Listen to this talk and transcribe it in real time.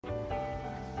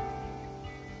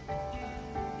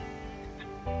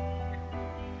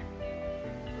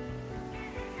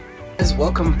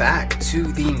Welcome back to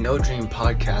the NoDream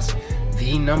Podcast,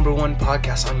 the number one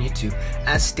podcast on YouTube,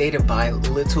 as stated by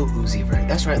Little Uzi Vert.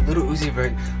 That's right, Little Uzi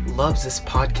Vert loves this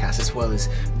podcast, as well as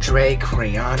Drake,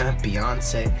 Rihanna,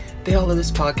 Beyonce. They all love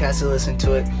this podcast. They listen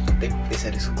to it. They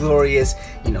said it's glorious,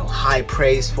 high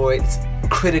praise for it. It's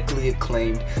critically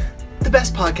acclaimed. The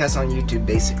best podcast on YouTube,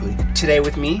 basically. Today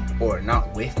with me, or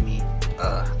not with me,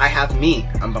 I have me.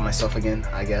 I'm by myself again,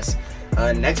 I guess.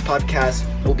 Next podcast,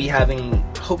 we'll be having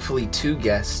hopefully 2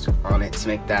 guests on it to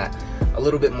make that a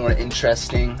little bit more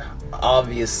interesting.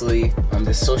 Obviously,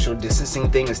 this social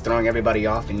distancing thing is throwing everybody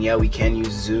off, and yeah, we can use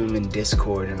Zoom and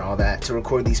Discord and all that to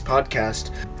record these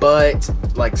podcasts, but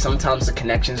sometimes the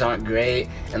connections aren't great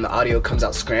and the audio comes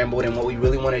out scrambled, and what we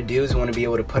really want to do is we want to be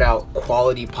able to put out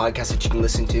quality podcasts that you can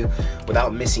listen to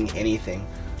without missing anything.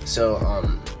 So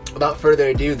without further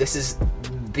ado, this is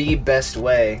the best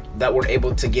way that we're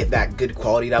able to get that good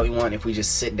quality that we want if we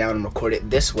just sit down and record it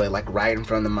this way, like right in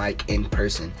front of the mic in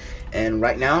person. And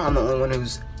right now, I'm the only one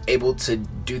who's able to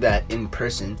do that in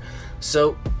person.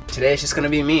 So today it's just going to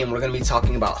be me, and we're going to be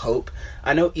talking about hope.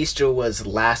 I know Easter was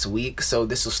last week, so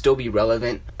this will still be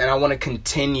relevant, and I want to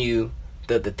continue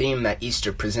the theme that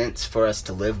Easter presents for us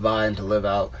to live by and to live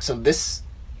out. So this,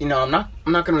 I'm not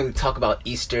going to really talk about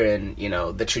Easter in,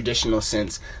 the traditional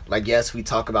sense. Yes, we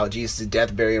talk about Jesus'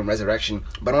 death, burial, and resurrection,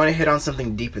 but I want to hit on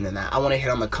something deeper than that. I want to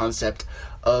hit on the concept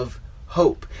of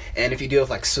hope. And if you deal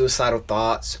with suicidal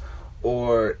thoughts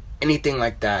or anything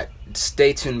like that,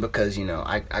 stay tuned, because,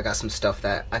 I got some stuff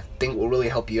that I think will really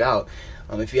help you out.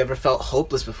 If you ever felt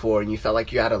hopeless before and you felt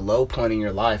like you're at a low point in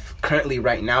your life, currently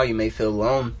right now you may feel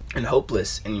alone and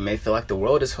hopeless, and you may feel like the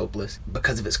world is hopeless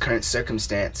because of its current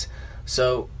circumstance.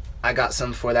 So I got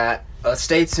some for that.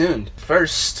 Stay tuned.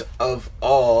 First of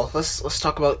all, let's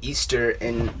talk about Easter.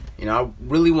 And I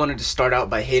really wanted to start out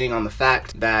by hitting on the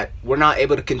fact that we're not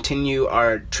able to continue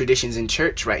our traditions in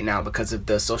church right now because of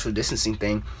the social distancing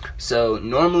thing. So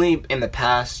normally in the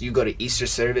past, you go to Easter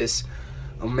service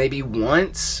maybe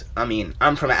once.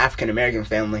 I'm from an African American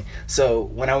family, so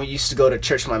when I used to go to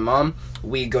church with my mom,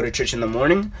 we go to church in the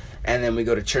morning, and then we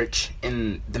go to church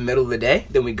in the middle of the day,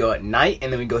 then we go at night,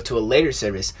 and then we go to a later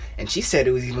service. And she said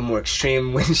it was even more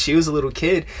extreme when she was a little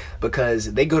kid,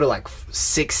 because they go to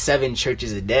 6-7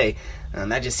 churches a day.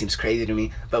 And that just seems crazy to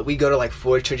me. But we go to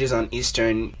 4 churches on Easter,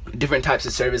 and different types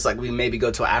of service. We maybe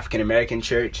go to an African American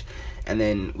church, and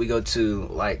then we go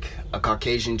to a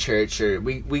Caucasian church, or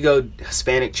we go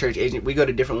Hispanic church, Asian. We go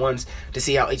to different ones to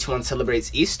see how each one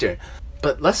celebrates Easter.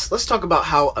 But let's talk about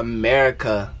how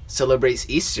America celebrates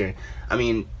Easter.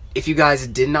 If you guys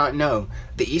did not know,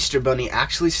 the Easter Bunny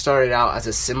actually started out as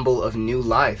a symbol of new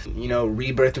life,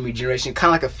 rebirth and regeneration, kind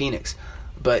of like a phoenix.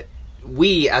 But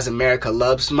we as America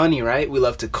loves money, right? We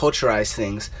love to culturalize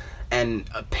things. And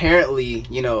apparently,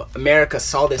 America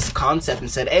saw this concept and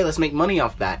said, hey, let's make money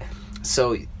off that.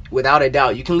 So without a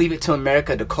doubt, you can leave it to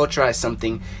America to culturalize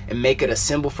something and make it a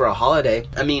symbol for a holiday.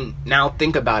 Now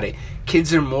think about it.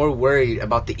 Kids are more worried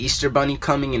about the Easter Bunny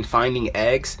coming and finding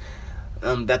eggs,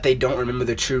 that they don't remember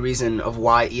the true reason of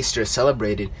why Easter is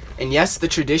celebrated. And yes, the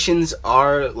traditions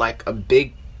are a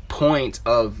big point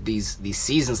of these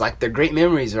seasons. They're great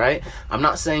memories, right? I'm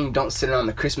not saying don't sit around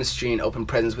the Christmas tree and open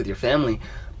presents with your family,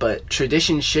 but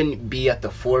tradition shouldn't be at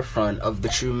the forefront of the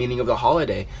true meaning of the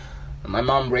holiday. My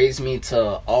mom raised me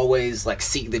to always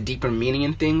seek the deeper meaning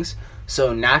in things.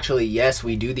 So naturally, yes,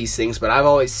 we do these things, but I've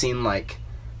always seen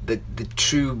the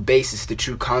true basis, the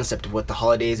true concept of what the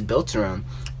holiday is built around.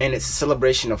 And it's a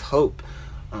celebration of hope,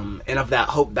 and of that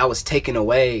hope that was taken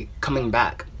away coming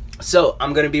back. So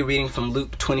I'm going to be reading from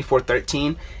Luke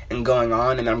 24:13 and going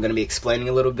on, and I'm going to be explaining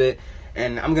a little bit.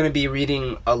 And I'm going to be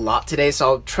reading a lot today, so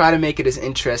I'll try to make it as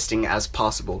interesting as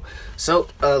possible. So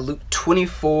Luke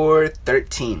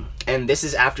 24:13, and this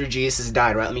is after Jesus has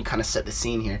died, right? Let me kind of set the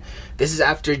scene here. This is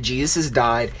after Jesus has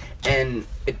died, and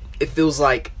it feels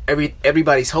like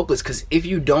everybody's hopeless, because if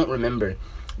you don't remember,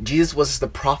 Jesus was the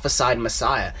prophesied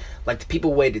Messiah. The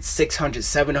people waited 600,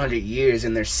 700 years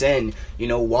in their sin,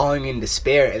 wallowing in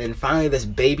despair. And then finally this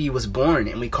baby was born,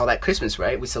 and we call that Christmas,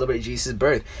 right? We celebrate Jesus'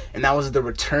 birth. And that was the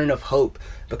return of hope,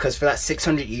 because for that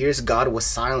 600 years, God was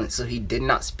silent. So he did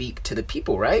not speak to the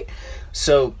people, right?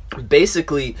 So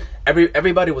basically,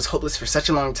 everybody was hopeless for such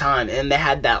a long time, and they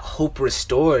had that hope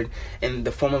restored in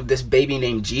the form of this baby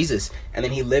named Jesus. And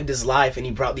then he lived his life, and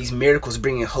he brought these miracles,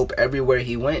 bringing hope everywhere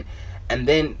he went. And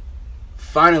then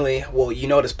finally,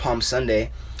 it is Palm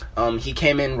Sunday. He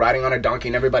came in riding on a donkey,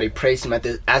 and everybody praised him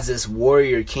as this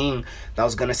warrior king that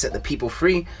was going to set the people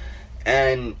free.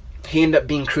 And he ended up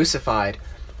being crucified.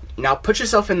 Now put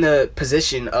yourself in the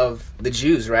position of the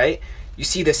Jews, right? You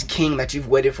see this king that you've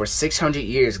waited for 600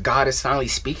 years. God is finally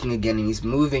speaking again, and he's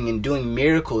moving and doing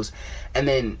miracles. And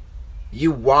then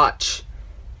you watch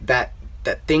that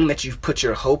thing that you've put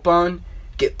your hope on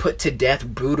get put to death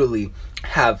brutally,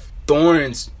 have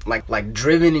thorns like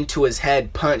driven into his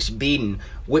head, punched, beaten,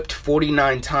 whipped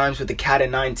 49 times with the cat o'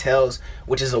 nine tails,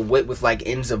 which is a whip with like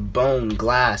ends of bone,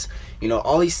 glass. You know,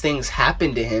 all these things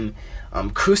happened to him.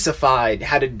 Crucified,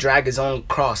 had to drag his own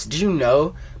cross. Did you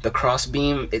know the cross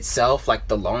beam itself, like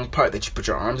the long part that you put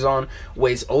your arms on,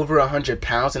 weighs over 100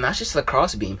 pounds, and that's just the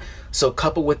cross beam. So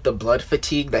coupled with the blood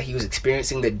fatigue that he was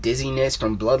experiencing, the dizziness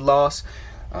from blood loss,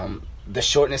 the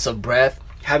shortness of breath,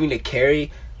 having to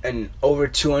carry an over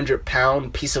 200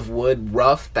 pound piece of wood,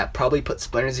 rough, that probably put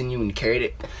splinters in you and carried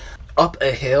it up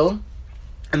a hill,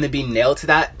 and then be nailed to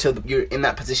that till you're in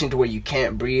that position to where you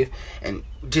can't breathe. And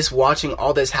just watching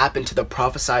all this happen to the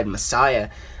prophesied Messiah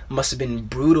must have been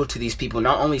brutal to these people.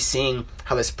 Not only seeing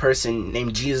how this person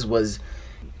named Jesus was,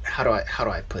 how do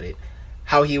I put it,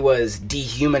 how he was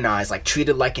dehumanized, like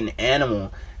treated like an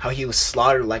animal, how he was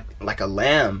slaughtered like a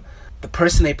lamb. The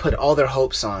person they put all their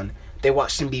hopes on, they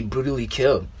watched him be brutally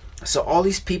killed. So all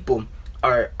these people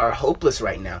are hopeless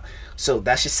right now. So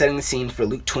that's just setting the scene for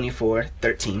Luke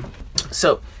 24:13.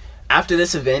 So after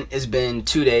this event, it's been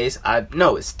 2 days.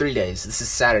 It's 3 days. This is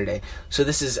Saturday. So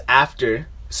this is after,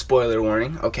 spoiler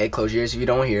warning. Okay, close your ears if you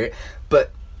don't hear it.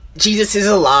 But Jesus is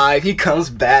alive. He comes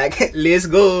back. Let's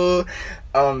go.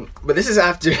 But this is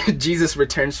after Jesus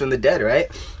returns from the dead, right?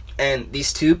 And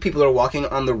these two people are walking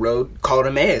on the road called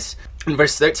Emmaus. And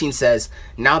verse 13 says,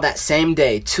 "Now that same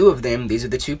day, two of them," these are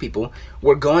the two people,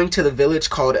 "were going to the village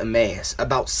called Emmaus,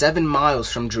 about 7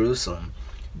 miles from Jerusalem.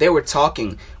 They were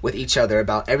talking with each other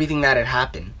about everything that had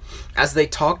happened. As they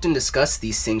talked and discussed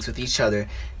these things with each other,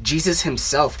 Jesus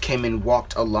himself came and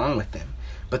walked along with them,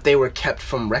 but they were kept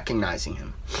from recognizing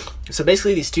him." So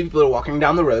basically, these two people are walking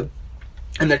down the road,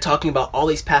 and they're talking about all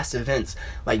these past events,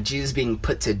 like Jesus being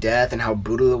put to death and how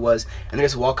brutal it was, and they're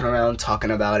just walking around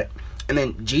talking about it. And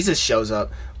then Jesus shows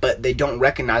up, but they don't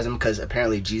recognize him because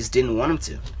apparently Jesus didn't want him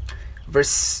to.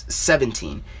 Verse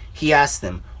 17, he asked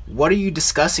them, "What are you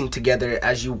discussing together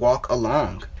as you walk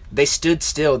along?" They stood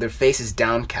still, their faces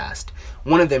downcast.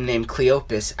 One of them, named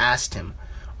Cleopas, asked him,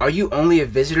 "Are you only a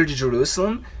visitor to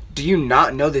Jerusalem? Do you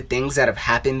not know the things that have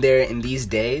happened there in these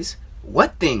days?"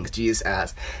 "What things?" Jesus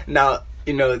asked. Now,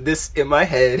 this in my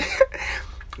head,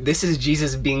 this is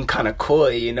Jesus being kind of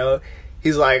coy,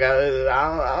 He's like,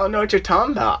 I don't know what you're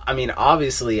talking about. I mean,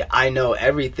 obviously, I know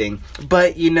everything.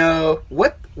 But,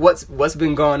 what's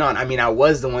been going on? I mean, I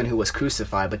was the one who was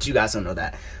crucified, but you guys don't know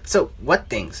that. So, what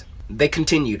things? They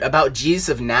continued. "About Jesus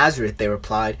of Nazareth," they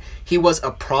replied. "He was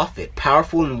a prophet,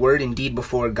 powerful in word and deed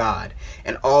before God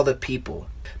and all the people.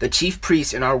 The chief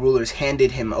priests and our rulers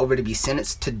handed him over to be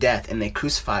sentenced to death, and they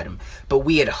crucified him. But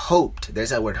we had hoped,"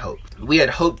 there's that word hope, "we had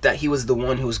hoped that he was the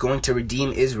one who was going to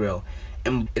redeem Israel.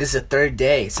 And it is the 3rd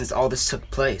day since all this took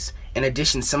place. In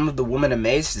addition, some of the women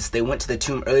amazed us. They went to the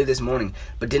tomb early this morning,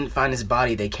 but didn't find his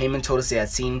body. They came and told us they had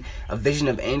seen a vision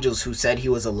of angels who said he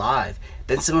was alive.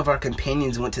 Then some of our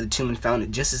companions went to the tomb and found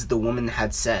it just as the woman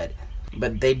had said,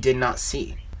 but they did not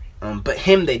see." But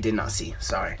him they did not see,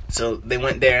 sorry. So they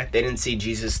went there, they didn't see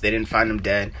Jesus, they didn't find him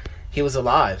dead. He was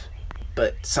alive.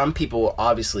 But some people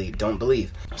obviously don't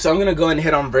believe. So I'm going to go ahead and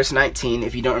hit on verse 19.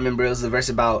 If you don't remember, it was the verse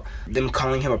about them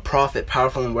calling him a prophet,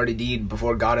 powerful in word and deed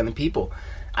before God and the people.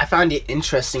 I find it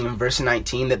interesting in verse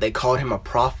 19 that they called him a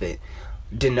prophet,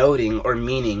 denoting or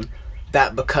meaning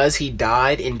that because he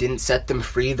died and didn't set them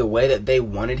free the way that they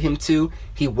wanted him to,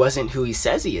 he wasn't who he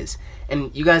says he is. And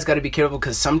you guys got to be careful,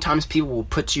 because sometimes people will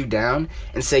put you down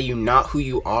and say you're not who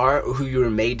you are or who you were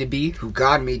made to be, who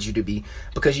God made you to be,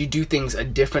 because you do things a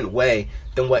different way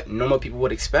than what normal people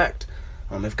would expect.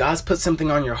 If God's put something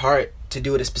on your heart to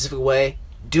do it a specific way,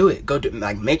 do it. Go do it.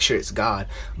 Like, make sure it's God,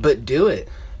 but do it.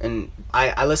 And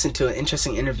I listened to an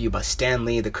interesting interview by Stan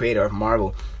Lee, the creator of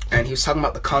Marvel, and he was talking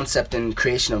about the concept and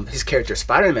creation of his character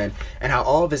Spider-Man, and how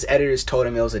all of his editors told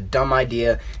him it was a dumb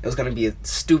idea. It was going to be a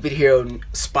stupid hero,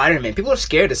 Spider-Man. People are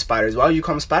scared of spiders. Why would you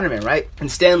call him Spider-Man, right? And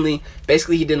Stan Lee,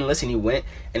 basically, he didn't listen. He went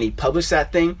and he published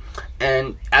that thing.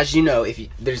 And as you know,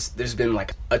 there's been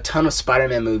like a ton of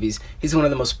Spider-Man movies. He's one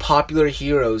of the most popular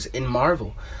heroes in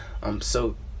Marvel.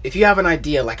 So if you have an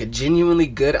idea, like a genuinely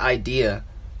good idea,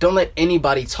 don't let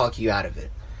anybody talk you out of it.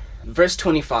 Verse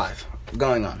 25,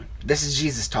 going on. This is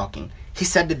Jesus talking. He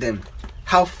said to them,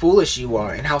 "How foolish you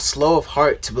are, and how slow of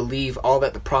heart to believe all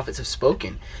that the prophets have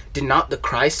spoken. Did not the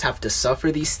Christ have to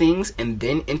suffer these things and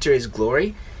then enter his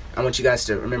glory?" I want you guys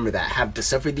to remember that. Have to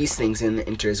suffer these things and then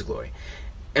enter his glory.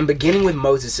 "And beginning with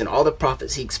Moses and all the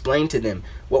prophets, he explained to them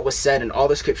what was said in all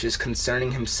the scriptures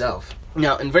concerning himself."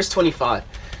 Now, in verse 25,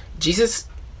 Jesus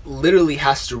literally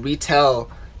has to retell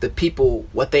the people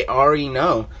what they already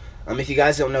know. If you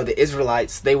guys don't know, the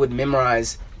Israelites, they would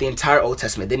memorize the entire Old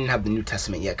Testament. They didn't have the New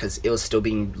Testament yet because it was still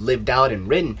being lived out and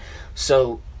written.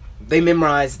 So they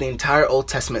memorized the entire Old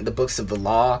Testament, the books of the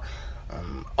law,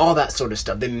 all that sort of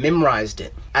stuff. They memorized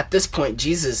it. At this point,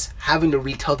 Jesus having to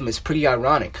retell them is pretty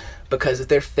ironic, because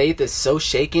their faith is so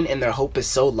shaken and their hope is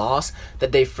so lost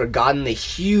that they've forgotten the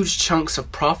huge chunks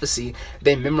of prophecy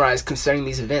they memorized concerning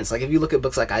these events. Like if you look at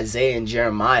books like Isaiah and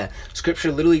Jeremiah,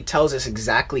 scripture literally tells us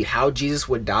exactly how Jesus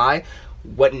would die,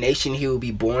 what nation he would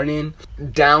be born in,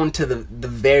 down to the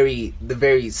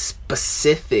very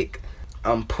specific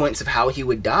points of how he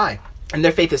would die. And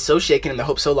their faith is so shaken and their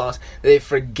hope so lost that they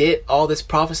forget all this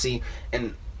prophecy,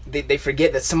 and they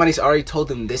forget that somebody's already told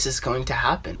them this is going to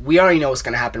happen. We already know what's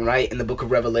going to happen, right? In the book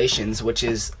of Revelations, which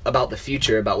is about the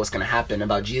future, about what's going to happen,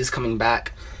 about Jesus coming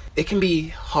back. It can be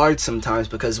hard sometimes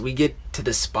because we get to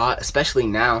the spot, especially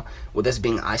now with us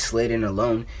being isolated and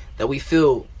alone, that we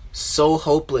feel so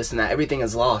hopeless and that everything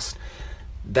is lost,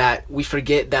 that we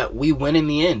forget that we win in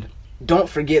the end. Don't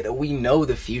forget that we know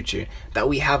the future, that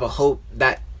we have a hope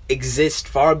that exists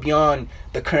far beyond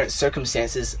the current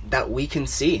circumstances that we can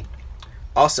see.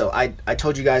 Also, I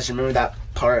told you guys, remember that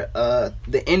part,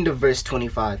 the end of verse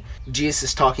 25. Jesus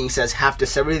is talking, says, have to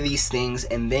suffer these things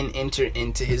and then enter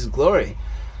into his glory.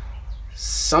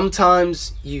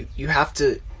 Sometimes you have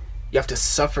to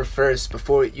suffer first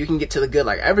before you can get to the good.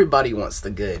 Like everybody wants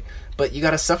the good, but you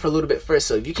got to suffer a little bit first.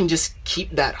 So if you can just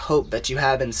keep that hope that you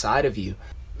have inside of you,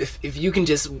 if you can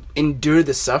just endure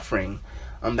the suffering,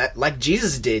 that like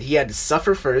Jesus did, he had to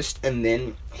suffer first, and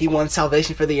then he won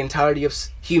salvation for the entirety of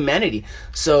humanity.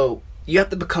 So you have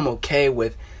to become okay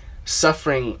with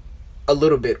suffering a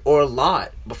little bit or a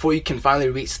lot before you can finally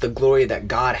reach the glory that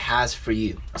God has for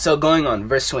you. So going on,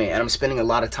 verse 28, and I'm spending a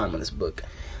lot of time on this book.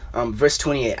 Verse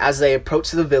 28, as they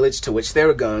approached the village to which they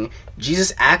were going,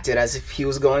 Jesus acted as if he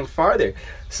was going farther.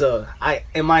 So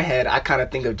in my head, I kind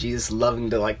of think of Jesus loving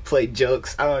to like play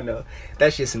jokes. I don't know.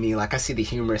 That's just me. Like I see the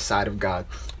humorous side of God.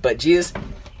 But Jesus,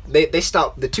 they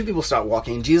stop. The two people start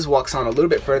walking. Jesus walks on a little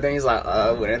bit further, and he's like,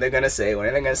 what are they going to say? What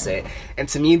are they going to say? And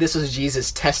to me, this was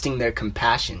Jesus testing their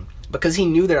compassion, because he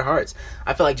knew their hearts.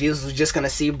 I feel like Jesus was just going to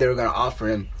see if they were going to offer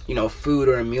him, food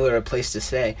or a meal or a place to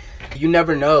stay. You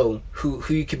never know who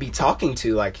you could be talking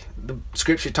to. Like the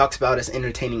scripture talks about us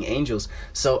entertaining angels.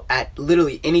 So at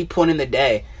literally any point in the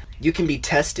day, you can be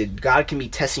tested. God can be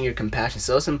testing your compassion.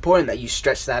 So it's important that you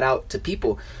stretch that out to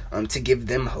people to give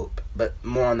them hope. But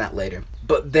more on that later.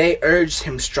 But they urged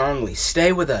him strongly,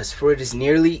 stay with us, for it is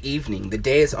nearly evening. The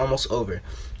day is almost over.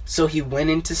 So he went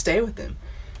in to stay with them.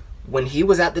 When he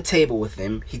was at the table with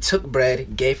them, he took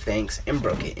bread, gave thanks, and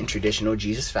broke it in traditional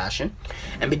Jesus fashion,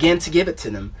 and began to give it to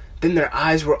them. Then their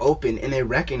eyes were opened, and they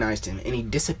recognized him, and he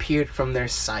disappeared from their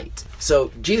sight.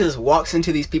 So Jesus walks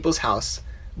into these people's house,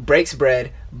 breaks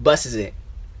bread, busts it,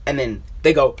 and then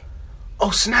they go,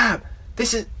 oh snap,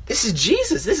 this is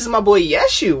Jesus. This is my boy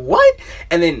Yeshu. What?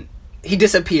 And then he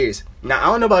disappears. Now, I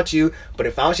don't know about you, but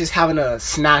if I was just having a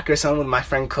snack or something with my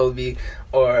friend Kobe,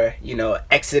 or,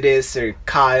 Exodus, or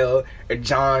Kyle, or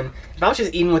John, if I was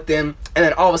just eating with them, and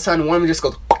then all of a sudden one of them just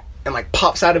goes, and like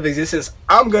pops out of existence,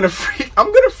 I'm gonna freak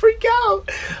out.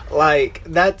 Like,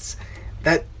 that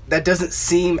doesn't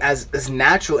seem as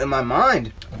natural in my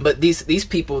mind. But these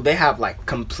people, they have like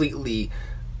completely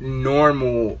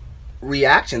normal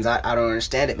reactions. I don't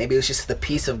understand it. Maybe it's just the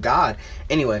peace of God.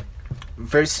 Anyway,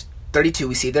 verse 32,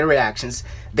 we see their reactions.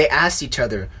 They asked each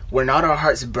other, were not our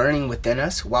hearts burning within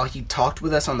us while he talked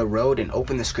with us on the road and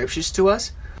opened the scriptures to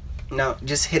us? Now,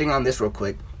 just hitting on this real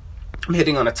quick. I'm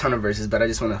hitting on a ton of verses, but I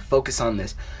just want to focus on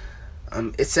this.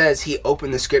 It says he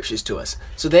opened the scriptures to us.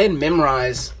 So they had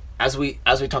memorized, as we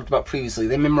talked about previously,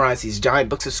 they memorized these giant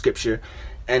books of scripture,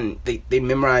 and they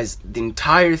memorized the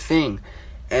entire thing,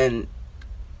 and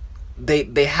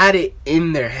they had it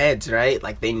in their heads, right?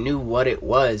 Like they knew what it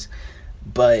was,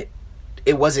 but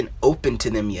it wasn't open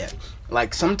to them yet.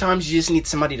 Like sometimes you just need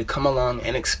somebody to come along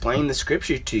and explain the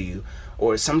scripture to you,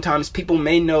 or sometimes people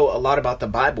may know a lot about the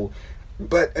Bible,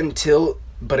 but until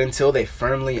they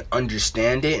firmly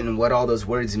understand it and what all those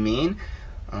words mean,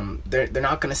 they're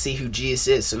not going to see who Jesus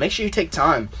is. So make sure you take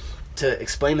time to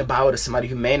explain the Bible to somebody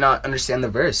who may not understand the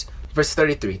verse. Verse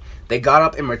 33, they got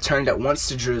up and returned at once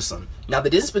to Jerusalem. Now the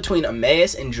distance between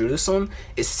Emmaus and Jerusalem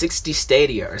is 60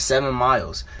 stadia, or 7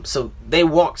 miles. So they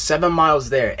walked 7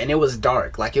 miles there, and it was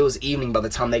dark, like it was evening by the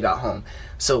time they got home.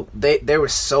 So they were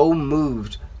so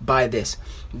moved by this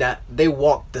that they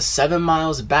walked the 7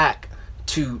 miles back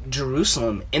to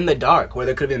Jerusalem in the dark, where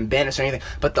there could have been bandits or anything,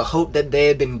 but the hope that they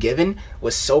had been given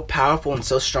was so powerful and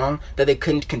so strong that they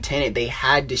couldn't contain it. They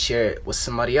had to share it with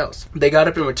somebody else. They got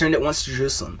up and returned at once to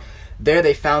Jerusalem. There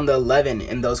they found the 11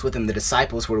 and those with them, the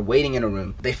disciples, were waiting in a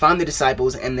room. They found the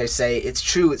disciples and they say, it's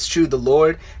true, the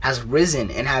Lord has risen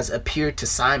and has appeared to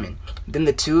Simon. Then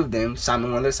the two of them,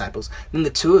 Simon, one of the disciples, then the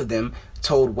two of them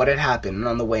told what had happened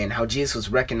on the way and how Jesus was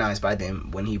recognized by them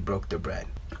when he broke the bread.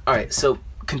 Alright, so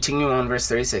continuing on verse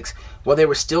 36. While they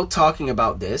were still talking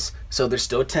about this, so they're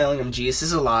still telling them Jesus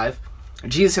is alive,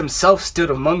 Jesus himself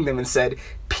stood among them and said,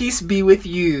 peace be with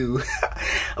you.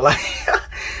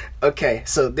 Okay,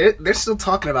 so they're still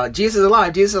talking about Jesus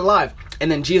is alive.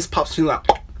 And then Jesus pops through like,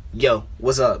 yo,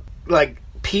 what's up? Like,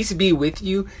 peace be with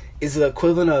you is the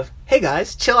equivalent of, hey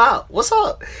guys, chill out, what's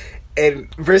up?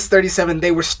 And verse 37,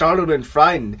 they were startled and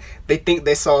frightened. They think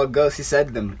they saw a ghost. He said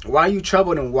to them, why are you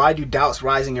troubled and why do doubts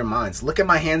rise in your minds? Look at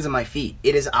my hands and my feet.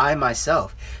 It is I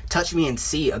myself. Touch me and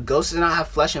see. A ghost does not have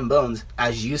flesh and bones,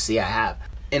 as you see I have.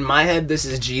 In my head, this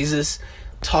is Jesus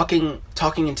talking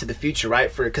into the future,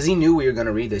 right? Because he knew we were going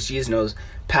to read this. Jesus knows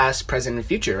past, present, and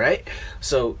future, right?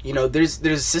 So, there's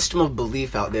a system of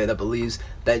belief out there that believes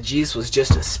that Jesus was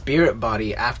just a spirit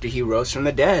body after he rose from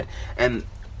the dead. And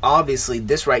obviously,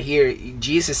 this right here,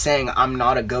 Jesus is saying, I'm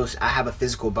not a ghost, I have a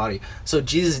physical body. So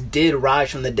Jesus did rise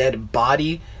from the dead,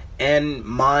 body and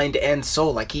mind and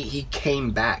soul. Like he came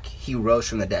back, he rose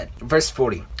from the dead. Verse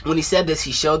 40, when he said this,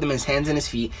 he showed them his hands and his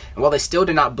feet, and while they still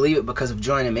did not believe it because of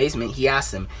joy and amazement, he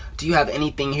asked them, do you have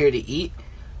anything here to eat?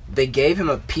 They gave him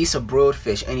a piece of broiled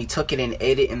fish, and he took it and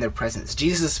ate it in their presence.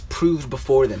 Jesus proved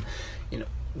before them.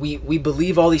 We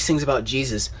believe all these things about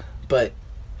Jesus, but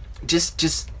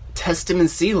just test him and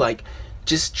see.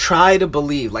 Just try to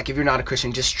believe. If you're not a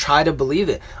Christian, just try to believe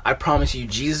it. I promise you,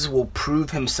 Jesus will prove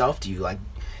himself to you.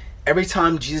 Every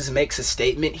time Jesus makes a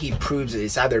statement, he proves it.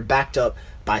 It's either backed up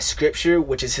by scripture,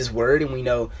 which is his word, and we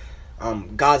know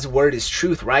God's word is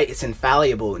truth, right? It's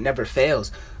infallible, it never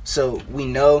fails. So we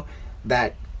know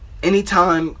that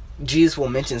anytime Jesus will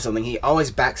mention something, he always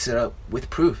backs it up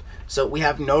with proof. So we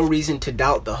have no reason to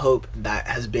doubt the hope that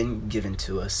has been given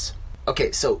to us.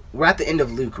 Okay, so we're at the end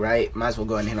of Luke, right? Might as well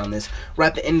go ahead and hit on this. We're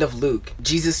at the end of Luke.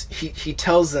 Jesus, he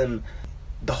tells them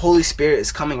the Holy Spirit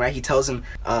is coming, right? He tells them,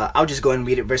 I'll just go ahead and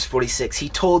read it, verse 46. He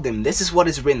told them, this is what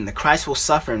is written, the Christ will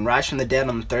suffer and rise from the dead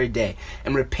on the third day,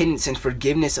 and repentance and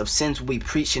forgiveness of sins will be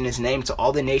preached in his name to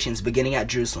all the nations, beginning at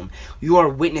Jerusalem. You are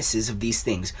witnesses of these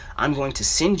things. I'm going to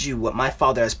send you what my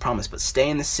Father has promised, but stay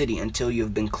in the city until you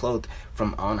have been clothed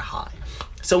from on high.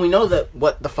 So we know that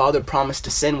what the Father promised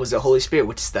to send was the Holy Spirit,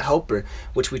 which is the helper,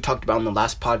 which we talked about in the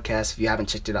last podcast. If you haven't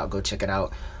checked it out, go check it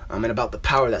out. And about the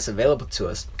power that's available to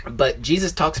us. But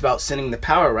Jesus talks about sending the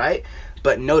power, right?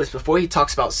 But notice, before he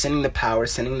talks about sending the power,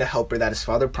 sending the helper that his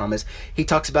Father promised, he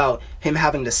talks about him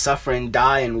having to suffer and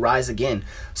die and rise again.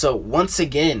 So once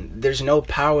again, there's no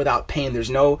power without pain. There's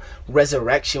no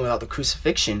resurrection without the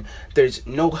crucifixion. There's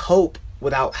no hope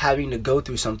without having to go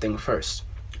through something first.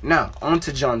 Now, on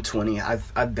to John 20.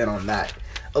 I've been on that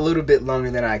a little bit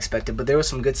longer than I expected, but there was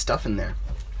some good stuff in there.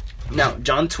 Now,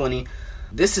 John 20,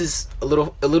 this is a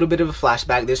little bit of a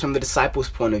flashback. This is from the disciples'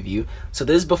 point of view. So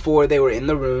this is before they were in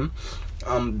the room.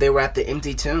 They were at the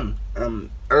empty tomb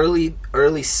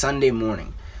early Sunday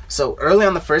morning. So early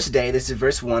on the first day, this is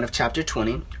verse 1 of chapter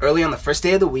 20, early on the first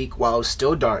day of the week, while it was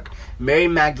still dark, Mary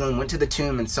Magdalene went to the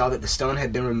tomb and saw that the stone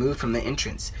had been removed from the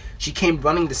entrance. She came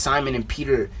running to Simon and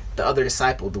Peter, the other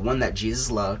disciple, the one that Jesus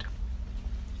loved.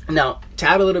 Now, to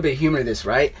add a little bit of humor to this,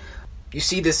 right? You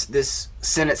see this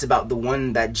sentence about the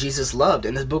one that Jesus loved,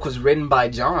 and this book was written by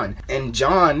John, and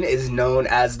John is known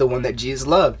as the one that Jesus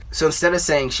loved. So instead of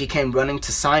saying she came running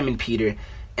to Simon Peter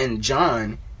and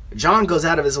John goes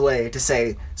out of his way to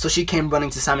say, so she came running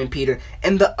to Simon Peter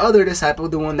and the other disciple,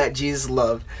 the one that Jesus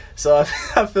loved. So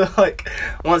I feel like,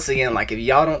 once again, if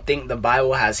y'all don't think the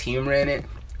Bible has humor in it,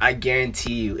 I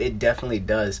guarantee you it definitely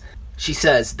does. She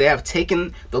says, they have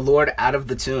taken the Lord out of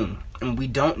the tomb, and we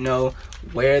don't know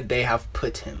where they have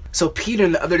put him. So Peter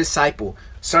and the other disciple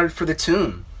started for the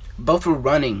tomb. Both were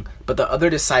running, but the other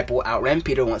disciple outran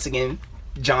Peter once again.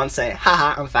 John saying,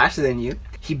 haha, I'm faster than you.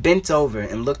 He bent over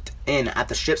and looked in at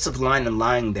the strips of linen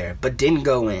lying there, but didn't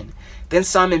go in. Then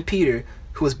Simon Peter,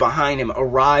 who was behind him,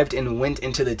 arrived and went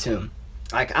into the tomb.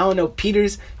 I don't know,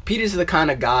 Peter's the kind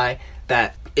of guy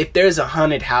that if there's a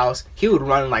haunted house, he would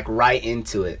run right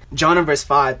into it. John in verse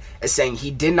 5 is saying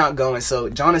he did not go, and so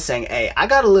John is saying, hey, I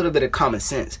got a little bit of common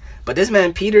sense. But this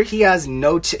man Peter, he has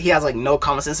no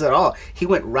common sense at all. He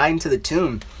went right into the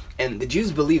tomb, and the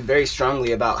Jews believe very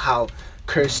strongly about how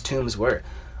cursed tombs were,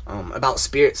 about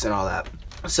spirits and all that.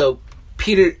 So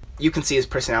Peter, you can see his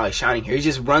personality shining here. He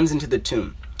just runs into the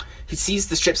tomb. He sees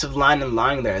the strips of linen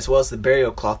lying there, as well as the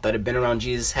burial cloth that had been around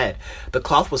Jesus' head. The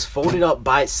cloth was folded up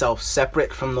by itself,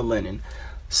 separate from the linen.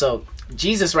 So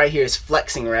Jesus right here is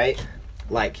flexing, right?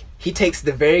 Like, he takes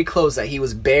the very clothes that he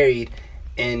was buried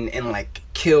and like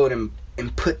killed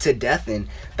and put to death in,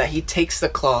 that he takes the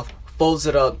cloth, folds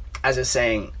it up, as if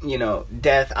saying, you know,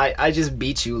 death, I just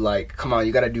beat you. Like, come on,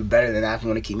 you got to do better than that if you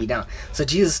want to keep me down. So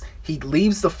Jesus, he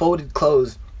leaves the folded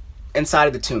clothes inside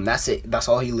of the tomb. That's it. That's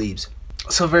all he leaves.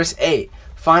 So verse 8,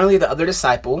 finally the other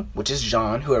disciple, which is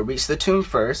John, who had reached the tomb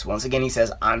first, once again he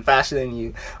says, I'm faster than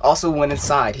you, also went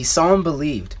inside. He saw and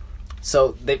believed.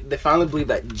 So they finally believed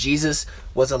that Jesus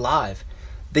was alive.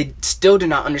 They still did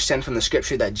not understand from the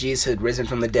scripture that Jesus had risen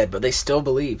from the dead, but they still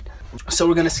believed. So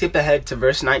we're going to skip ahead to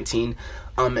verse 19,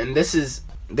 and this is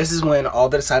when all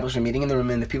the disciples were meeting in the room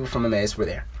and the people from Emmaus were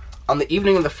there. On the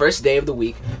evening of the first day of the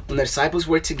week, when the disciples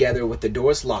were together with the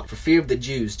doors locked for fear of the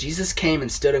Jews, Jesus came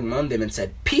and stood among them and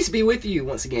said, peace be with you.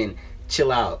 Once again,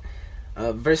 chill out.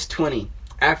 Verse 20,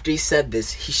 after he said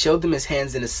this, he showed them his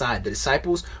hands and his side. The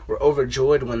disciples were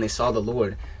overjoyed when they saw the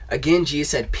Lord. Again, Jesus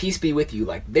said, peace be with you.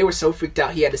 Like, they were so freaked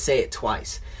out, he had to say it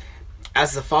twice.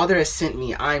 As the Father has sent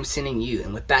me, I am sending you.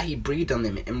 And with that, he breathed on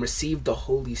them and received the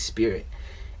Holy Spirit.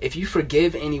 If you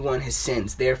forgive anyone his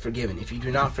sins, they are forgiven. If you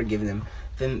do not forgive them,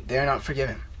 then they're not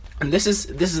forgiven. And this is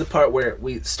the part where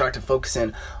we start to focus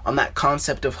in on that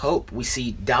concept of hope. We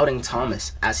see doubting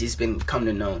Thomas as he's been come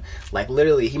to know. Like,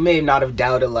 literally, he may not have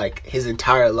doubted like his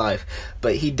entire life,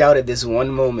 but he doubted this one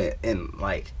moment, and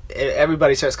like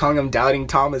everybody starts calling him Doubting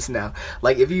Thomas now.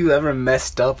 Like, if you ever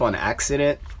messed up on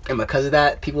accident, and because of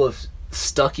that, people have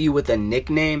stuck you with a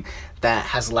nickname that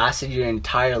has lasted your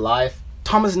entire life,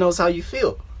 Thomas knows how you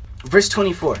feel. Verse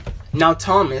 24. Now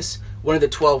Thomas, one of the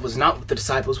 12, was not with the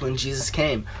disciples when Jesus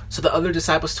came. So the other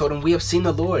disciples told him, we have seen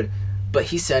the Lord. But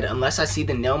he said, unless I see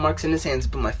the nail marks in his hands,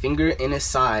 put my finger in his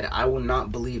side, I will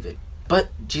not believe it. But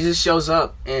Jesus shows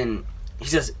up and he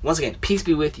says, once again, peace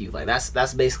be with you. Like,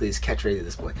 that's basically his catchphrase at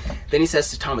this point. Then he says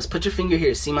to Thomas, put your finger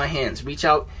here, see my hands. Reach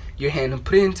out your hand and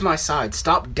put it into my side.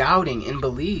 Stop doubting and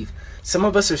believe. Some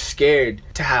of us are scared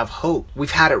to have hope.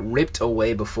 We've had it ripped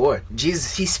away before.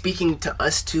 Jesus, he's speaking to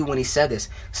us too when he said this.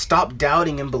 Stop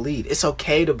doubting and believe. It's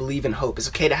okay to believe in hope. It's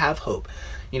okay to have hope.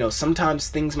 You know, sometimes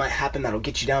things might happen that'll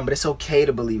get you down, but it's okay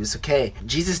to believe. It's okay.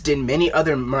 Jesus did many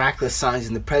other miraculous signs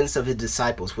in the presence of his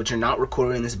disciples, which are not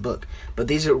recorded in this book, but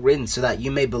these are written so that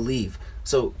you may believe.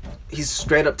 So he's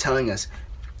straight up telling us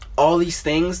all these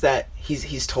things that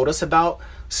he's told us about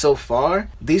so far,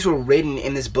 these were written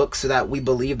in this book so that we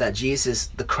believe that Jesus is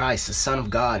the Christ, the Son of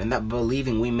God, and that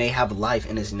believing we may have life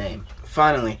in his name.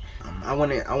 Finally, I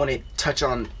want to touch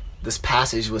on this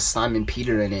passage with Simon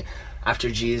Peter in it.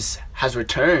 After Jesus has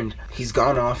returned, he's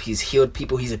gone off, he's healed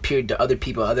people, he's appeared to other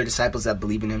people, other disciples that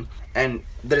believe in him. And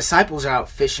the disciples are out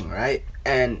fishing, right?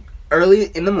 And early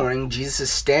in the morning, Jesus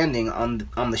is standing on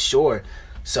the shore.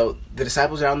 So the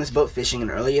disciples are on this boat fishing,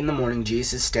 and early in the morning,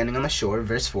 Jesus is standing on the shore.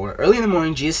 Verse 4, early in the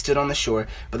morning, Jesus stood on the shore,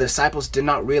 but the disciples did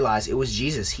not realize it was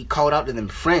Jesus. He called out to them,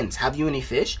 friends, have you any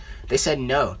fish? They said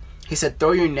no. He said,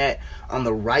 throw your net on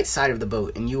the right side of the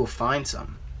boat, and you will find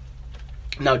some.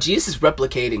 Now, Jesus is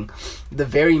replicating the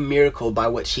very miracle by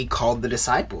which he called the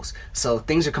disciples. So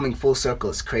things are coming full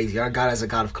circle. It's crazy. Our God is a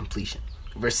God of completion.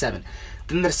 Verse 7.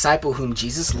 Then the disciple whom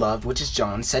Jesus loved, which is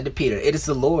John, said to Peter, it is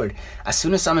the Lord. As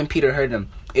soon as Simon Peter heard him,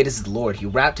 it is the Lord, he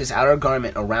wrapped his outer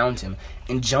garment around him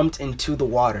and jumped into the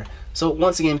water. So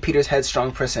once again, Peter's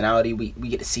headstrong personality, we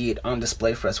get to see it on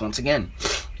display for us once again.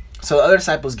 So the other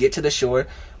disciples get to the shore.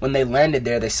 When they landed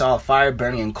there, they saw a fire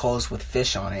burning and coals with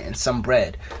fish on it and some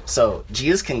bread. So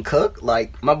Jesus can cook.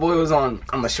 Like, my boy was on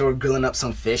the shore grilling up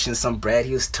some fish and some bread.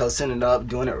 He was toasting it up,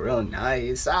 doing it real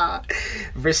nice.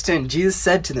 Verse 10, Jesus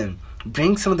said to them,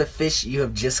 bring some of the fish you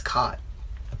have just caught.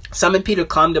 Simon Peter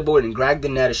climbed aboard and dragged the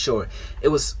net ashore. It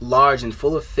was large and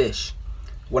full of fish,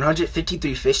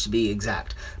 153 fish to be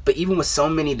exact. But even with so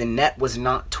many, the net was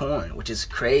not torn, which is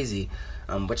crazy,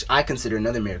 which I consider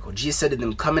another miracle. Jesus said to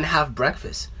them, come and have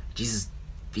breakfast. Jesus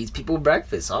feeds people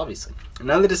breakfast, obviously.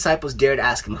 None of the disciples dared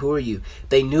ask him, who are you?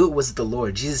 They knew it was the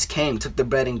Lord. Jesus came, took the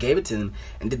bread and gave it to them,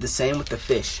 and did the same with the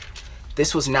fish.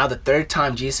 This was now the third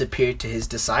time Jesus appeared to his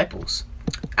disciples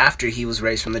after he was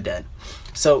raised from the dead.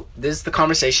 So this is the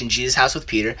conversation Jesus has with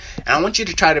Peter, and I want you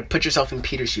to try to put yourself in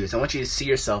Peter's shoes. I want you to see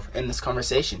yourself in this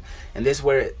conversation, and this is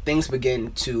where things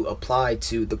begin to apply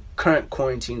to the current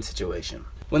quarantine situation.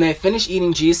 When they had finished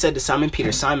eating, Jesus said to Simon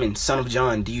Peter, Simon, son of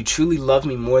John, do you truly love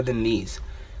me more than these?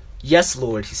 Yes,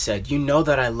 Lord, he said, you know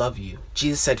that I love you.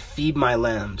 Jesus said, feed my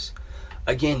lambs.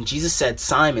 Again, Jesus said,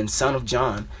 Simon, son of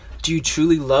John, do you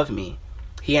truly love me?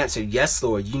 He answered, "Yes,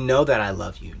 Lord, you know that I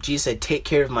love you." Jesus said, "Take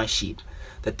care of my sheep."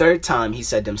 The third time he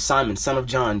said to him, "Simon, son of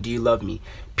John, do you love me?"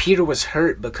 Peter was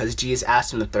hurt because Jesus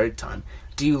asked him the third time,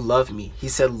 "Do you love me?" He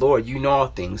said, "Lord, you know all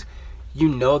things. You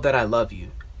know that I love you."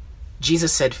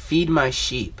 Jesus said, "Feed my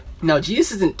sheep." Now,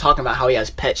 Jesus isn't talking about how he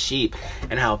has pet sheep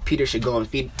and how Peter should go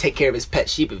and take care of his pet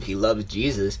sheep if he loves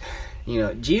Jesus.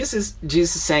 Jesus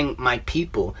is saying, "My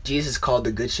people." Jesus is called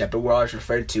the Good Shepherd. We're always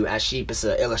referred to as sheep. It's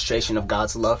an illustration of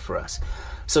God's love for us.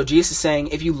 So Jesus is saying,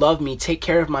 if you love me, take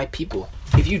care of my people.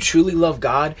 If you truly love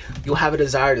God, you'll have a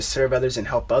desire to serve others and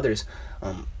help others,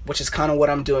 which is kind of what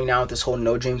I'm doing now with this whole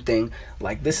No Dream thing.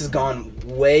 Like, this has gone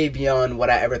way beyond what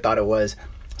I ever thought it was.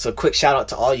 So quick shout out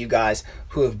to all you guys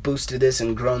who have boosted this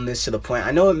and grown this to the point.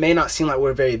 I know it may not seem like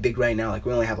we're very big right now. Like,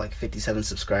 we only have like 57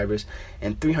 subscribers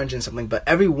and 300 and something. But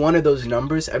every one of those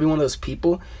numbers, every one of those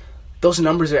people, those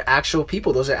numbers are actual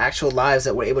people. Those are actual lives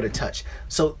that we're able to touch.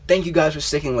 So thank you guys for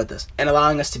sticking with us and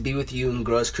allowing us to be with you and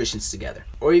grow as Christians together.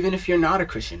 Or even if you're not a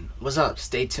Christian, what's up?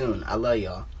 Stay tuned. I love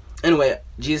y'all. Anyway,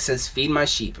 Jesus says, "Feed my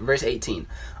sheep." Verse 18.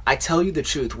 "I tell you the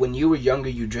truth, when you were younger,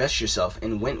 you dressed yourself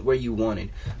and went where you wanted.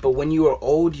 But when you are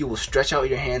old, you will stretch out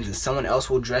your hands and someone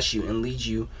else will dress you and lead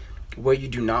you where you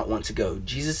do not want to go."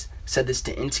 Jesus said this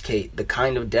to indicate the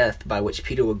kind of death by which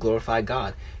Peter would glorify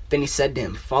God. Then he said to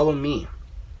him, "Follow me."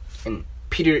 And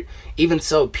Peter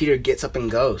gets up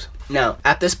and goes. Now,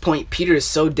 at this point, Peter is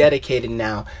so dedicated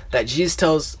now that Jesus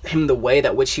tells him the way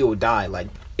that which he will die. Like,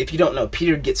 if you don't know,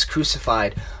 Peter gets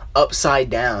crucified upside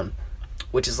down,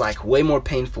 which is like way more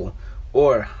painful,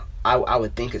 or I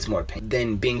would think it's more painful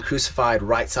than being crucified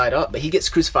right side up. But he gets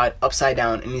crucified upside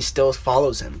down and he still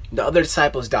follows him. The other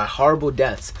disciples die horrible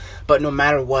deaths, but no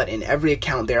matter what, in every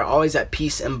account, they are always at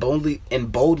peace and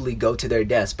boldly go to their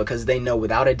deaths because they know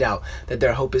without a doubt that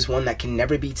their hope is one that can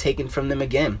never be taken from them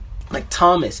again. Like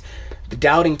Thomas, the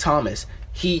doubting Thomas,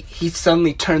 he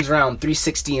suddenly turns around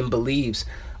 360 and believes,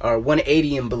 or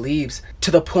 180 and believes, to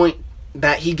the point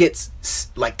that he gets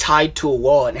like tied to a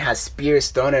wall and has spears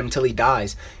thrown at him until he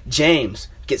dies. James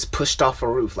gets pushed off a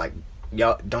roof. Like,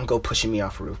 y'all don't go pushing me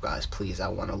off a roof, guys, please. I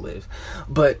want to live.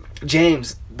 But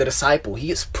James, the disciple, he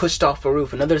gets pushed off a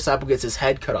roof. Another disciple gets his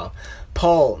head cut off.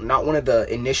 Paul, not one of the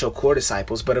initial core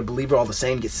disciples, but a believer all the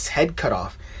same, gets his head cut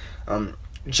off.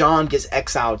 John gets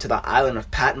exiled to the island of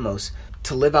Patmos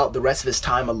to live out the rest of his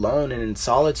time alone and in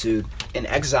solitude, in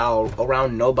exile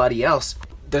around nobody else.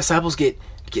 The disciples get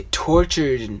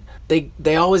tortured, and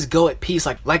they always go at peace.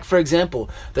 Like for example,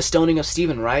 the stoning of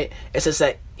Stephen, right? It says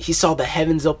that he saw the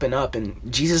heavens open up and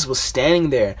Jesus was standing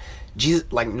there. Jesus,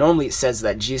 like, normally it says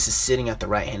that Jesus is sitting at the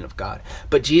right hand of God,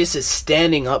 but Jesus is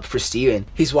standing up for Stephen.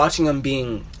 He's watching him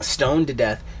being stoned to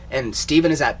death, and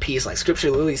Stephen is at peace. Like,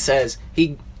 scripture literally says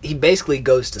he basically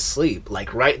goes to sleep,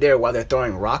 like right there while they're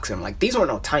throwing rocks at him. Like, these weren't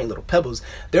no tiny little pebbles,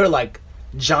 they're like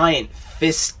giant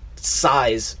fist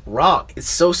size rock. It's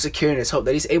so secure in his hope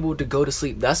that he's able to go to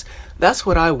sleep. That's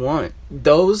what I want.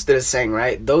 Those that are saying,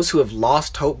 right, those who have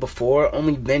lost hope before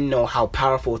only then know how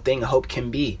powerful a thing hope can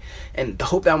be. And the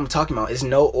hope that I'm talking about is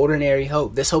no ordinary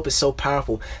hope. This hope is so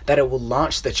powerful that it will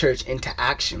launch the church into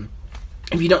action.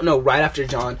 If you don't know, right after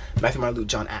John, Matthew, Mark, Luke,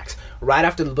 John, Acts, right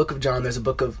after the book of John, there's a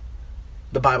book of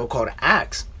the Bible called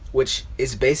Acts, which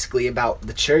is basically about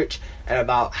the church and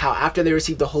about how after they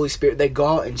received the Holy Spirit, they go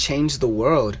out and change the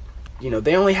world.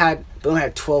 They only had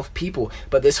 12 people,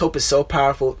 but this hope is so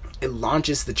powerful, it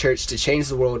launches the church to change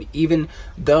the world, even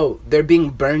though they're being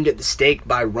burned at the stake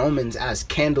by Romans as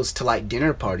candles to light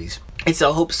dinner parties. It's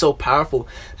a hope so powerful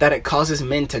that it causes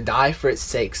men to die for its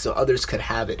sake so others could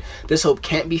have it. This hope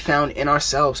can't be found in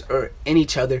ourselves or in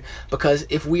each other, because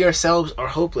if we ourselves are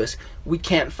hopeless, we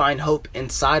can't find hope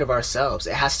inside of ourselves.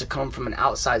 It has to come from an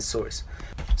outside source.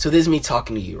 So this is me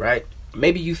talking to you, right?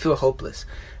 Maybe you feel hopeless.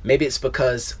 Maybe it's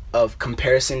because of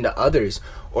comparison to others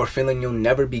or feeling you'll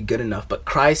never be good enough. But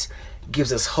Christ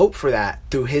gives us hope for that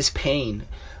through his pain,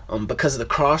 because the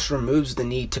cross removes the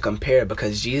need to compare,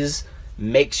 because Jesus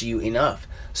makes you enough.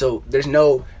 So there's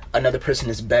no another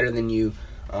person is better than you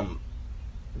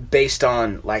based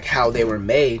on like how they were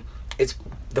made. It's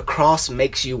the cross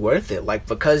makes you worth it. Like,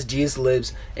 because Jesus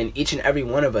lives in each and every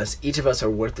one of us, each of us are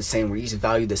worth the same. We're each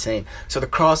valued the same. So the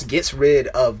cross gets rid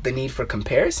of the need for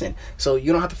comparison. So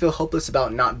you don't have to feel hopeless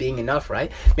about not being enough, right?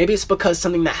 Maybe it's because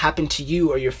something that happened to you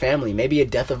or your family, maybe a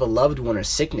death of a loved one or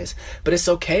sickness. But it's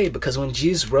okay, because when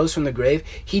Jesus rose from the grave,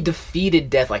 he defeated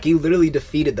death. Like, he literally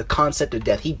defeated the concept of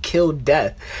death. He killed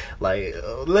death. Like,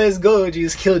 let's go,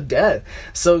 Jesus killed death.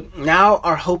 So now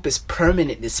our hope is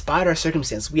permanent despite our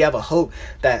circumstance. We have a hope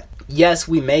that yes,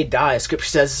 we may die. Scripture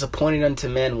says it's appointed unto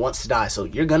men once to die. So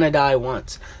you're gonna die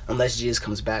once, unless Jesus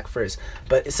comes back first.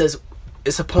 But it says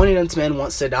it's appointed unto men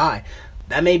once to die.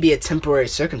 That may be a temporary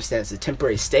circumstance, a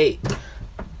temporary state,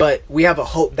 but we have a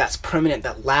hope that's permanent,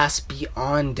 that lasts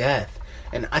beyond death.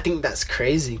 And I think that's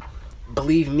crazy.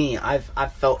 Believe me,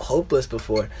 I've felt hopeless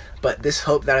before, but this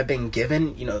hope that I've been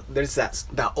given, there's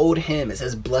that old hymn. It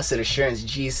says, "Blessed assurance,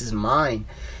 Jesus is mine."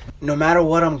 No matter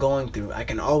what I'm going through, I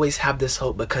can always have this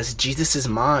hope because Jesus is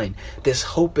mine. This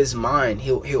hope is mine.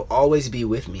 He'll always be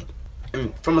with me.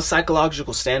 And from a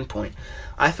psychological standpoint,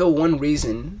 I feel one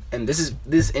reason, and this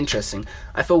is interesting,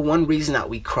 I feel one reason that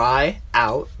we cry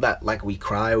out, that like we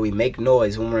cry or we make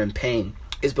noise when we're in pain,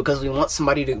 is because we want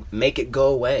somebody to make it go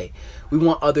away. We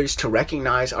want others to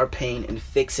recognize our pain and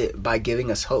fix it by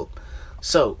giving us hope.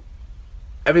 So,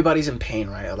 everybody's in pain,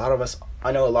 right?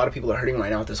 I know a lot of people are hurting right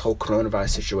now with this whole coronavirus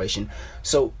situation.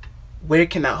 So, where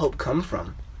can that hope come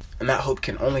from? And that hope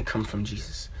can only come from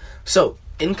Jesus. So,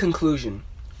 in conclusion,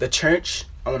 the church,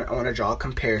 I want to draw a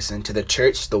comparison to the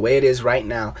church, the way it is right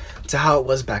now, to how it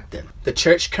was back then. The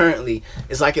church currently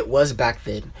is like it was back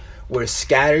then. We're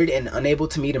scattered and unable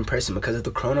to meet in person because of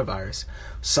the coronavirus.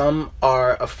 Some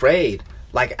are afraid.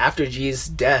 Like after Jesus'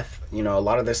 death, a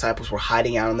lot of the disciples were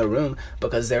hiding out in the room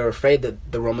because they were afraid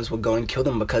that the Romans would go and kill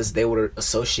them because they were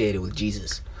associated with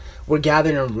Jesus. We're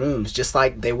gathered in rooms just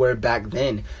like they were back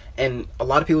then. And a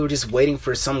lot of people were just waiting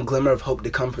for some glimmer of hope to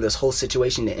come for this whole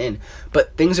situation to end.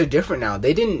 But things are different now.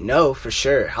 They didn't know for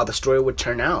sure how the story would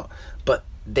turn out, but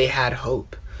they had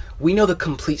hope. We know the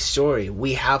complete story.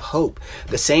 We have hope.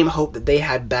 The same hope that they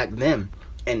had back then.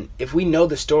 And if we know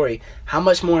the story, how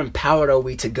much more empowered are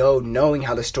we to go knowing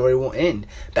how the story will end?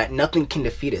 That nothing can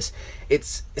defeat us.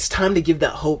 It's time to give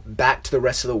that hope back to the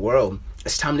rest of the world.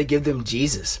 It's time to give them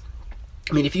Jesus.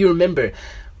 I mean, if you remember,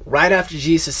 right after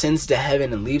Jesus ascends to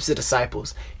heaven and leaves the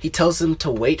disciples, he tells them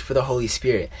to wait for the Holy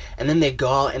Spirit. And then they go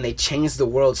out and they change the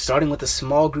world, starting with a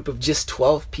small group of just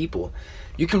 12 people.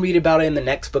 You can read about it in the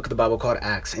next book of the Bible called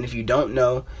Acts. And if you don't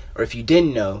know, or if you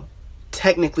didn't know,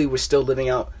 technically we're still living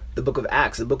out the book of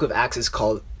Acts. The book of Acts is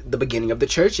called the beginning of the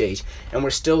church age. And we're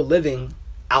still living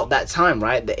out that time,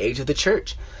 right? The age of the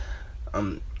church.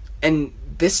 And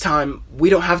this time, we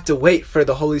don't have to wait for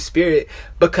the Holy Spirit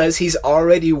because he's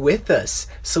already with us.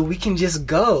 So we can just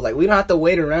go. Like, we don't have to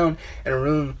wait around in a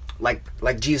room like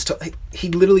Jesus he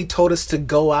literally told us to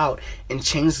go out and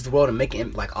change the world and make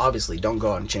it. Like, obviously, don't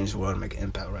go out and change the world and make an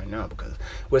impact right now because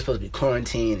we're supposed to be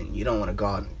quarantined and you don't want to go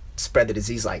out and spread the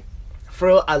disease. Like, for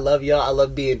real, I love y'all. I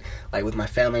love being like with my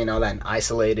family and all that and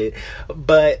isolated.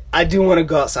 But I do want to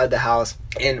go outside the house.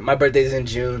 And my birthday's in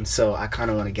June, so I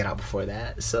kind of want to get out before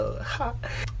that. So,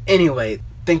 anyway,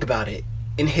 think about it.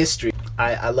 In history,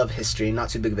 I love history. Not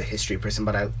too big of a history person,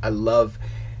 but I love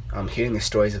hearing the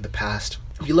stories of the past.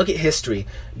 If you look at history,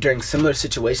 during similar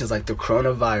situations like the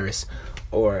coronavirus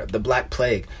or the Black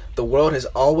Plague, the world has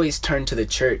always turned to the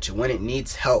church when it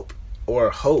needs help or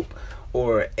hope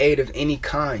or aid of any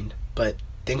kind. But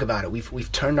think about it.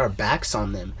 We've turned our backs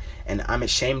on them, and I'm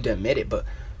ashamed to admit it, but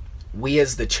we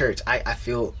as the church, I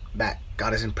feel that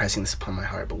God is impressing this upon my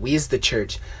heart, but we as the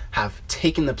church have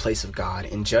taken the place of God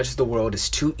and judged the world as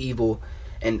too evil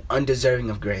and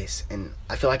undeserving of grace. And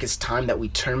I feel like it's time that we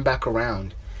turn back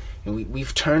around. And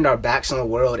we've turned our backs on the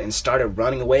world and started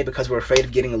running away because we're afraid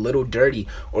of getting a little dirty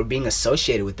or being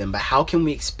associated with them. But how can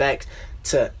we expect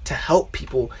to help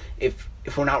people if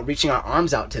we're not reaching our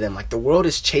arms out to them? Like, the world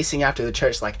is chasing after the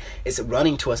church, like it's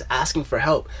running to us asking for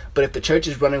help. But if the church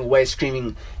is running away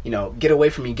screaming, get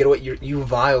away from me, get away, you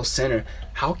vile sinner,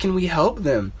 how can we help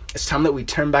them? It's time that we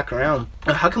turn back around.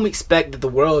 And how can we expect that the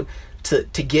world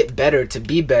to get better, to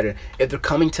be better, if they're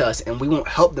coming to us and we won't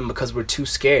help them because we're too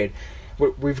scared?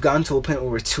 We've gotten to a point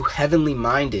where we're too heavenly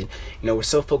minded. We're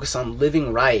so focused on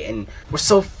living right, and we're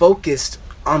so focused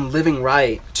on living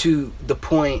right to the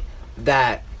point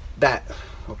that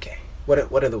okay, what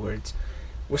are the words?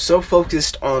 We're so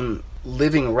focused on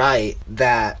living right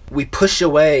that we push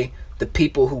away the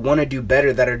people who want to do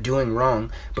better that are doing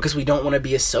wrong because we don't want to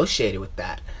be associated with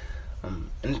that.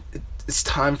 And it's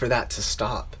time for that to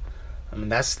stop.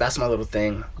 That's my little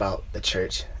thing about the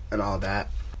church and all that.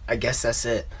 I guess that's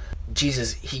it.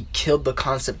 Jesus, he killed the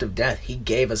concept of death. He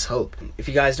gave us hope. If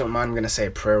you guys don't mind, I'm going to say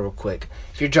a prayer real quick.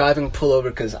 If you're driving, pull over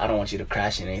because I don't want you to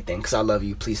crash into anything because I love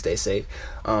you. Please stay safe.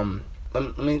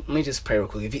 Let me just pray real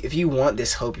quick. If you want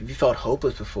this hope, if you felt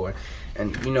hopeless before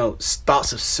and,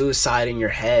 thoughts of suicide in your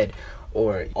head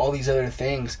or all these other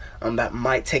things that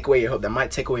might take away your hope, that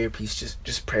might take away your peace,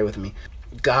 just pray with me.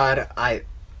 God,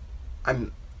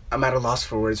 I'm at a loss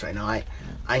for words right now.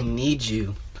 I need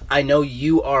you. I know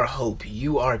you are hope,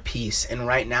 you are peace, and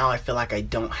right now I feel like I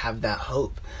don't have that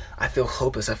hope. I feel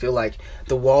hopeless. I feel like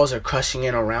the walls are crushing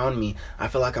in around me. I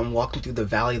feel like I'm walking through the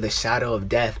valley of the shadow of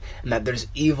death, and that there's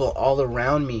evil all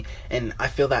around me, and I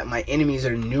feel that my enemies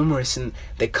are numerous and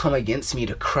they come against me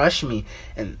to crush me,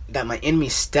 and that my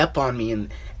enemies step on me.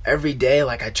 And every day,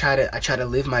 like, I try to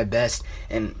live my best,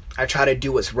 and I try to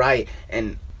do what's right,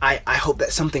 and I hope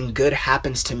that something good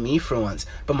happens to me for once,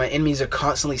 but my enemies are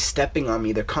constantly stepping on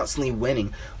me. They're constantly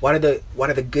winning. Why do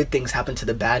the good things happen to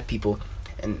the bad people,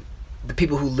 and the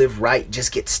people who live right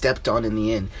just get stepped on in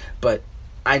the end? But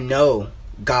I know,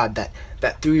 God,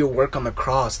 that through your work on the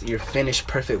cross, your finished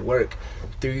perfect work,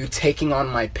 through you taking on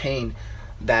my pain,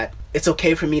 that it's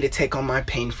okay for me to take on my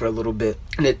pain for a little bit,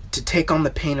 and to take on the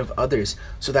pain of others,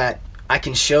 so that I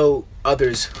can show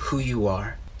others who you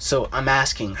are. So I'm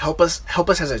asking, help us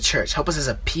as a church, help us as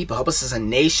a people, help us as a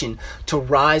nation to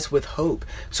rise with hope,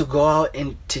 to go out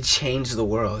and to change the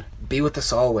world. Be with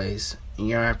us always. In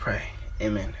your name I pray.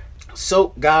 Amen.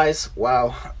 So guys,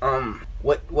 wow,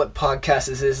 what podcast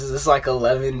is this? Is this like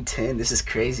 11:10? This is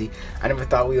crazy. I never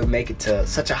thought we would make it to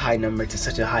such a high number, to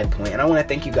such a high point, and I want to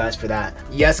thank you guys for that.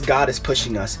 Yes, God is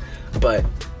pushing us, but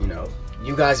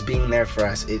you guys being there for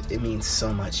us, it means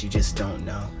so much. You just don't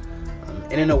know.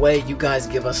 And in a way, you guys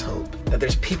give us hope that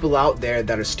there's people out there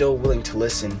that are still willing to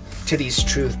listen to these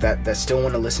truths, that still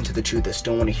want to listen to the truth, that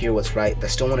still want to hear what's right, that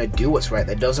still want to do what's right,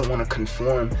 that doesn't want to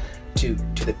conform to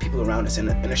the people around us. And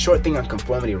a short thing on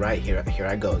conformity, right? Here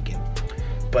I go again.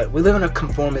 But we live in a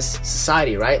conformist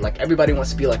society, right? Like, everybody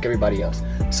wants to be like everybody else.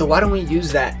 So why don't we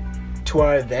use that to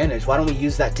our advantage? Why don't we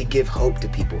use that to give hope to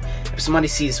people? If somebody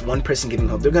sees one person giving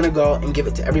hope, they're gonna go out and give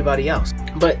it to everybody else.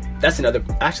 But that's no,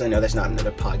 that's not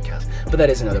another podcast, but that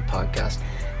is another podcast.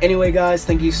 Anyway, guys,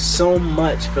 thank you so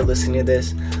much for listening to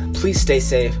this. Please stay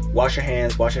safe, wash your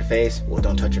hands, wash your face. Well,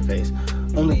 don't touch your face.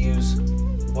 Only use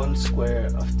 1 square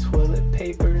of toilet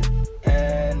paper,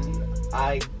 and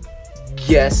I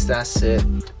guess that's it.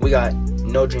 We got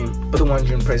no dream but the one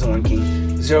dream, praise the one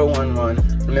king.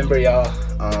 011. Remember, y'all,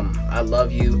 I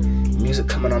love you. Music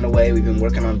coming on the way. We've been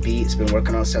working on beats, been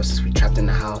working on stuff since we trapped in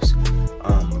the house.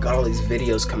 We got all these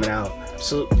videos coming out,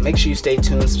 so make sure you stay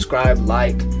tuned, subscribe,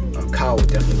 like. Kyle will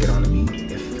definitely get on to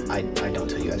me if I don't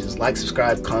tell you guys. Just like,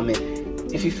 subscribe, comment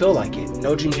if you feel like it.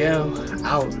 No Dream Jail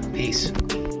out. Peace.